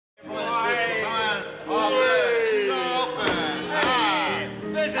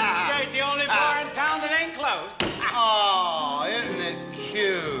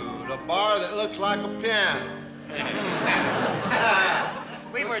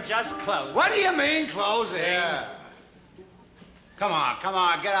we're just closing. What do you mean, closing? Yeah. Come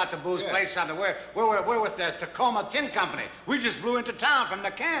on, get out the booze, play something. We're with the Tacoma Tin Company. We just blew into town from the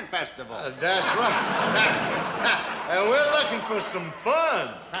Can Festival. That's right. And we're looking for some fun.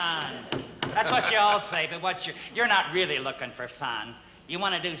 Fun. That's what you all say, but you're not really looking for fun. You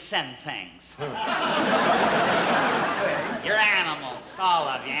want to do sin things. You're animals, all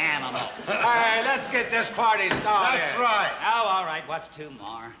of you animals. All right, let's get this party started. That's right. Oh, all right, what's two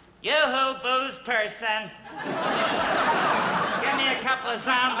more? Yoo-hoo, booze person. Give me a couple of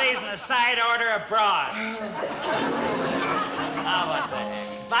zombies and a side order of broads. Oh, what the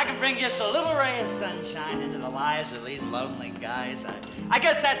heck. If I can bring just a little ray of sunshine into the lives of these lonely guys, I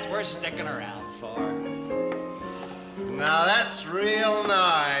guess that's worth sticking around for. Now, that's real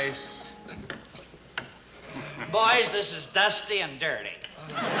nice. Boys, this is dusty and dirty.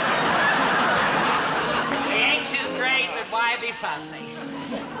 They ain't too great, but why be fussy?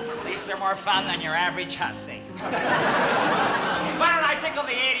 At least they're more fun than your average hussy. Why don't I tickle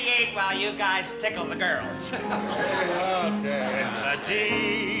the 88 while you guys tickle the girls? Okay. The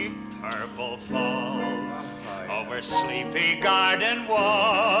deep purple falls over sleepy garden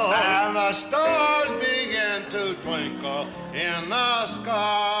walls. And the stars begin to twinkle in the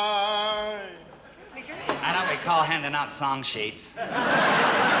sky. I don't recall handing out song sheets.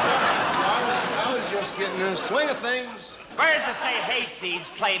 I was just getting in the swing of things. Where's the say hayseeds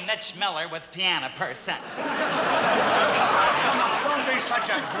play Mitch Miller with piano person? Come on, don't be such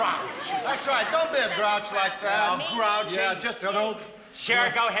a grouch. That's right. Don't be a grouch like that. Oh, grouchy. Yeah, just an old... Sure,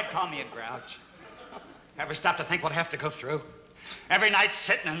 go ahead, call me a grouch. Ever stop to think what I have to go through? Every night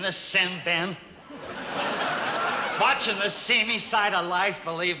sitting in this sin bin. Watching the seamy side of life,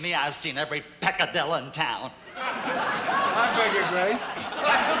 believe me, I've seen every peccadillo in town. I beg your grace.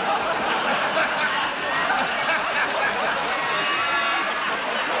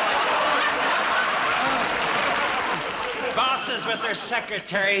 Bosses with their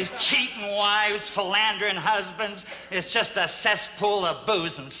secretaries, cheating wives, philandering husbands. It's just a cesspool of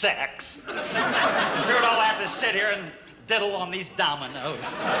booze and sex. Through it all, I have to sit here and diddle on these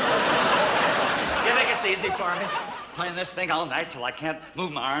dominoes. You think it's easy for me? Playing this thing all night till I can't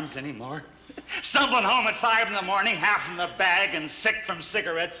move my arms anymore. Stumbling home at 5 in the morning, half in the bag and sick from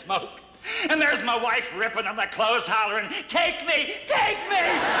cigarette smoke. And there's my wife ripping on the clothes, hollering, "Take me! Take me!"